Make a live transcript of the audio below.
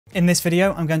In this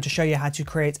video, I'm going to show you how to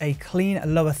create a clean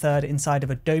lower third inside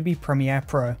of Adobe Premiere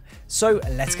Pro. So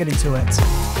let's get into it.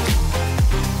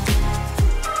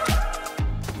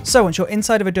 So once you're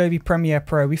inside of Adobe Premiere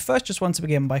Pro, we first just want to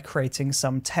begin by creating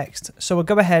some text. So we'll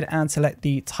go ahead and select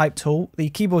the type tool. The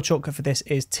keyboard shortcut for this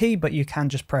is T, but you can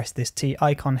just press this T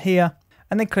icon here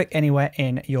and then click anywhere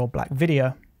in your black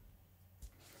video.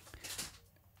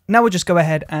 Now we'll just go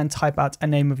ahead and type out a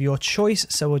name of your choice.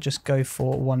 So we'll just go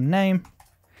for one name.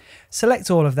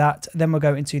 Select all of that, then we'll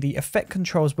go into the Effect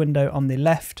Controls window on the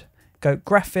left, go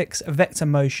Graphics, Vector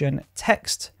Motion,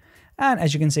 Text, and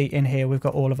as you can see in here, we've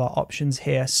got all of our options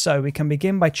here. So we can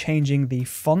begin by changing the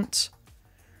font.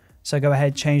 So go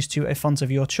ahead, change to a font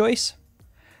of your choice.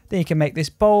 Then you can make this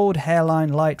bold,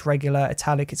 hairline, light, regular,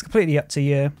 italic, it's completely up to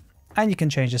you. And you can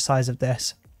change the size of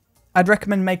this. I'd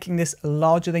recommend making this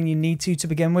larger than you need to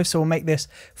begin with. So we'll make this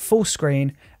full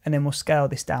screen and then we'll scale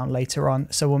this down later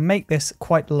on. So we'll make this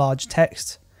quite large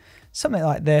text, something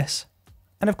like this.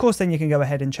 And of course, then you can go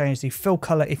ahead and change the fill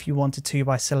color if you wanted to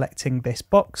by selecting this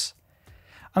box.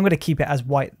 I'm going to keep it as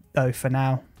white though for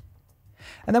now.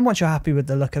 And then once you're happy with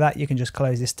the look of that, you can just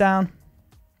close this down.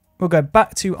 We'll go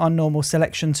back to our normal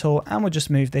selection tool and we'll just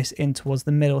move this in towards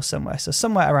the middle somewhere. So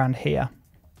somewhere around here.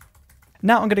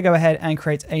 Now I'm going to go ahead and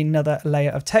create another layer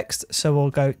of text. So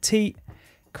we'll go T,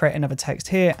 create another text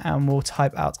here, and we'll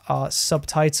type out our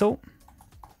subtitle.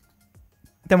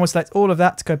 Then we'll select all of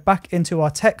that to go back into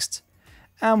our text,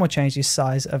 and we'll change the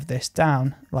size of this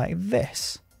down like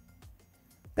this.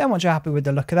 Then once you're happy with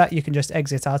the look of that, you can just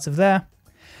exit out of there,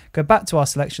 go back to our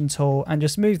selection tool, and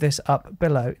just move this up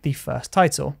below the first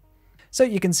title. So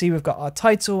you can see we've got our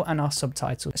title and our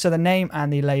subtitle. So the name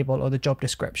and the label or the job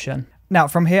description. Now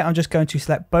from here, I'm just going to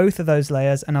select both of those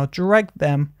layers and I'll drag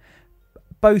them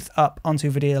both up onto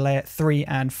video layer 3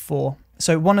 and 4.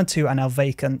 So 1 and 2 are now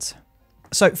vacant.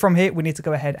 So from here, we need to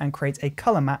go ahead and create a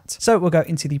color matte. So we'll go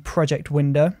into the project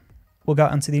window. We'll go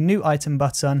onto the new item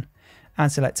button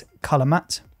and select color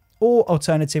matte. Or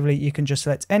alternatively, you can just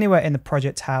select anywhere in the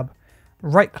project tab,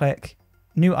 right click,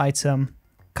 new item,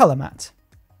 color matte.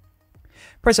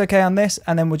 Press OK on this,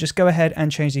 and then we'll just go ahead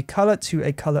and change the color to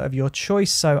a color of your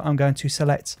choice. So I'm going to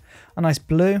select a nice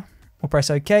blue. We'll press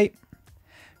OK,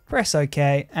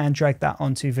 and drag that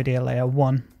onto video layer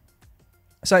 1.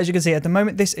 So as you can see at the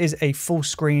moment, this is a full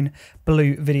screen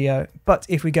blue video. But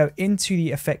if we go into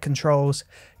the effect controls,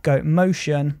 go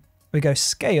motion, we go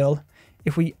scale.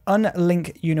 If we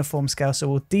unlink uniform scale, so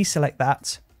we'll deselect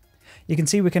that, you can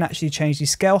see we can actually change the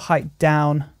scale height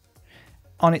down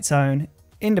on its own,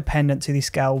 independent to the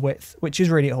scale width, which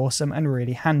is really awesome and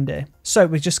really handy. So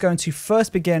we're just going to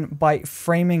first begin by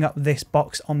framing up this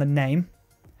box on the name.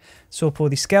 So we'll pull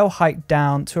the scale height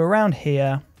down to around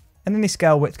here, and then the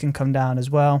scale width can come down as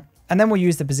well. And then we'll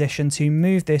use the position to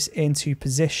move this into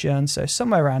position. So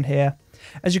somewhere around here,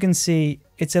 as you can see,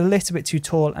 it's a little bit too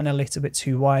tall and a little bit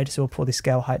too wide. So we'll pull the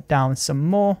scale height down some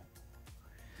more.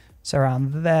 So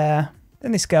around there,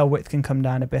 then the scale width can come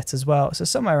down a bit as well. So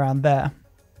somewhere around there.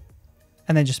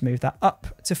 And then just move that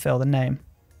up to fill the name.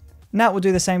 Now we'll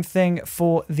do the same thing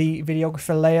for the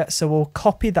videographer layer. So we'll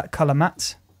copy that color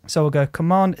matte. So we'll go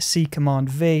Command C, Command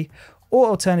V, or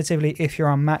alternatively, if you're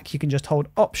on Mac, you can just hold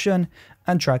Option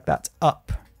and drag that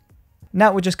up.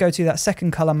 Now we'll just go to that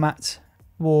second color matte.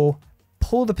 We'll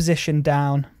pull the position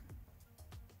down.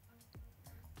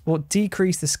 We'll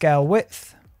decrease the scale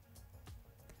width,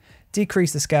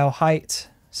 decrease the scale height.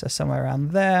 So somewhere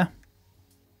around there.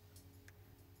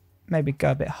 Maybe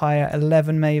go a bit higher,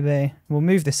 11 maybe. We'll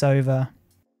move this over.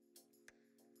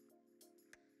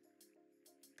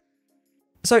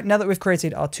 So now that we've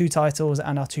created our two titles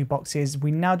and our two boxes,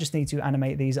 we now just need to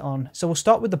animate these on. So we'll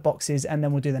start with the boxes and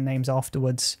then we'll do the names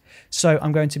afterwards. So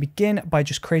I'm going to begin by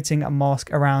just creating a mask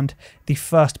around the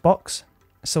first box.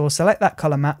 So we'll select that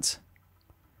color matte.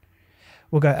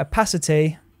 We'll go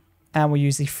opacity and we'll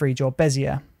use the free draw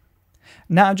Bezier.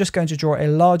 Now I'm just going to draw a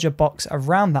larger box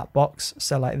around that box.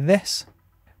 So like this,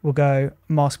 we'll go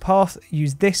mask path,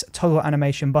 use this toggle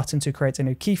animation button to create a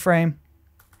new keyframe.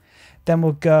 Then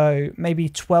we'll go maybe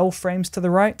 12 frames to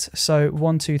the right. So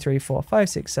 1, 2, 3, 4, 5,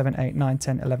 6, 7, 8, 9,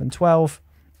 10, 11, 12.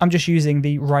 I'm just using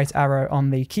the right arrow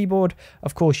on the keyboard.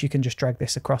 Of course, you can just drag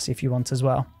this across if you want as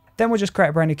well. Then we'll just create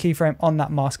a brand new keyframe on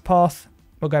that mask path.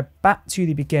 We'll go back to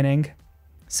the beginning,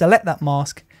 select that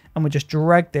mask, and we'll just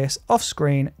drag this off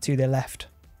screen to the left.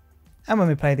 And when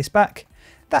we play this back,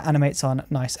 that animates on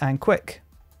nice and quick.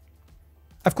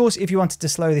 Of course, if you wanted to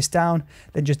slow this down,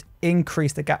 then just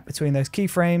increase the gap between those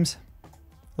keyframes,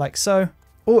 like so.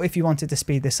 Or if you wanted to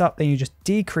speed this up, then you just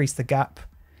decrease the gap,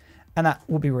 and that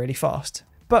will be really fast.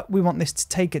 But we want this to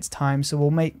take its time, so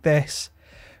we'll make this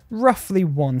roughly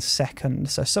 1 second,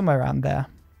 so somewhere around there.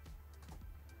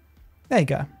 There you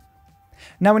go.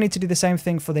 Now we need to do the same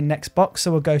thing for the next box,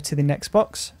 so we'll go to the next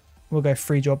box. We'll go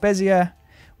free draw Bezier.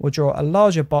 We'll draw a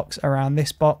larger box around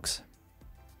this box.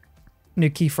 New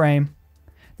keyframe.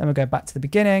 Then we'll go back to the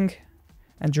beginning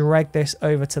and drag this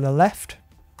over to the left.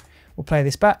 We'll play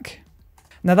this back.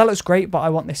 Now that looks great, but I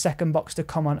want this second box to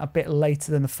come on a bit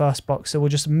later than the first box. So we'll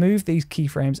just move these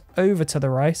keyframes over to the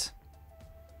right.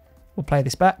 We'll play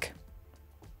this back.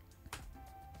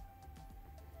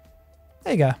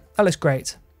 There you go. That looks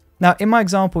great. Now in my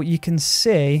example, you can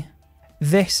see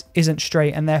this isn't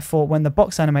straight, and therefore when the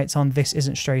box animates on, this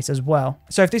isn't straight as well.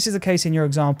 So if this is the case in your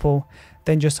example,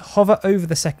 then just hover over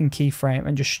the second keyframe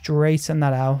and just straighten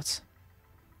that out.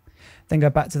 Then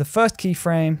go back to the first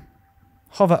keyframe,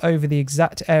 hover over the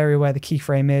exact area where the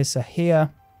keyframe is, so here.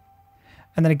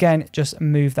 And then again, just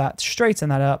move that, straighten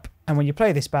that up. And when you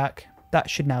play this back,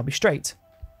 that should now be straight.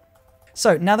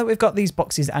 So now that we've got these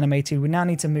boxes animated, we now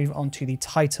need to move on to the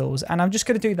titles. And I'm just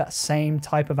going to do that same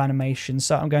type of animation.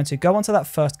 So I'm going to go onto that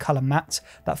first color matte,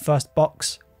 that first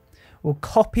box. We'll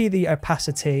copy the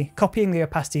opacity. Copying the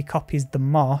opacity copies the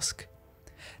mask.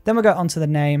 Then we'll go onto the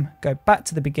name, go back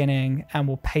to the beginning, and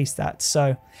we'll paste that.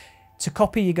 So to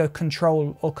copy, you go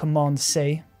Control or Command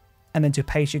C. And then to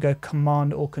paste, you go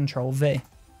Command or Control V.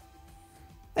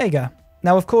 There you go.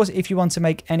 Now, of course, if you want to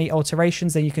make any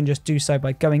alterations, then you can just do so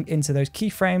by going into those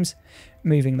keyframes,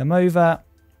 moving them over,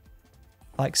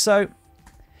 like so.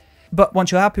 But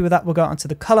once you're happy with that, we'll go onto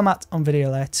the color matte on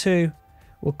video layer 2.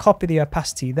 We'll copy the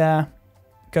opacity there,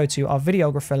 go to our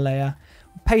videographer layer,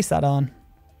 paste that on,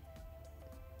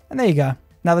 and there you go.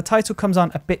 Now, the title comes on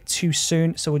a bit too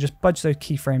soon, so we'll just budge those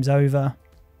keyframes over.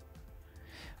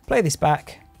 Play this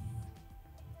back.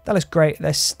 That looks great.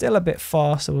 They're still a bit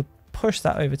far, so we'll push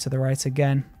that over to the right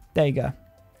again. There you go.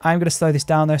 I'm going to slow this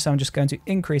down though, so I'm just going to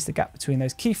increase the gap between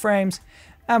those keyframes.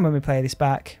 And when we play this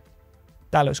back,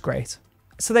 that looks great.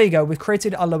 So there you go. We've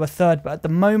created our lower third, but at the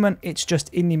moment it's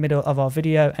just in the middle of our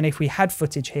video. And if we had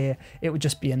footage here, it would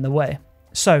just be in the way.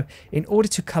 So in order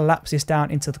to collapse this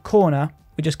down into the corner,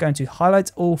 we're just going to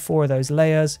highlight all 4 of those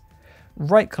layers,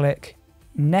 right click,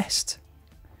 nest.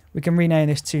 We can rename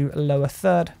this to lower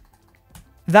third.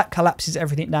 That collapses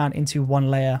everything down into one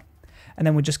layer. And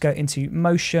then we'll just go into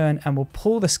motion and we'll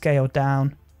pull the scale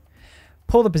down,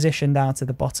 pull the position down to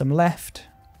the bottom left.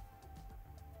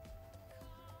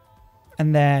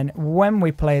 And then when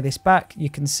we play this back, you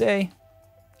can see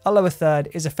our lower third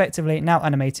is effectively now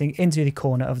animating into the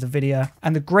corner of the video.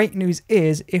 And the great news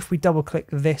is if we double click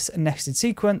this nested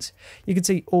sequence, you can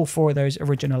see all 4 of those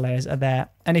original layers are there.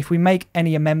 And if we make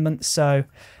any amendments, so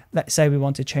let's say we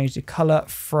want to change the color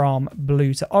from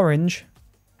blue to orange,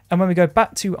 and when we go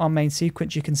back to our main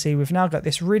sequence, you can see we've now got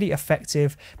this really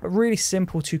effective, but really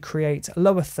simple to create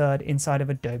lower third inside of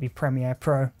Adobe Premiere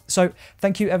Pro. So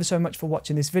thank you ever so much for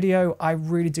watching this video. I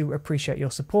really do appreciate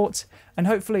your support, and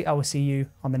hopefully I will see you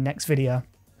on the next video.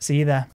 See you there.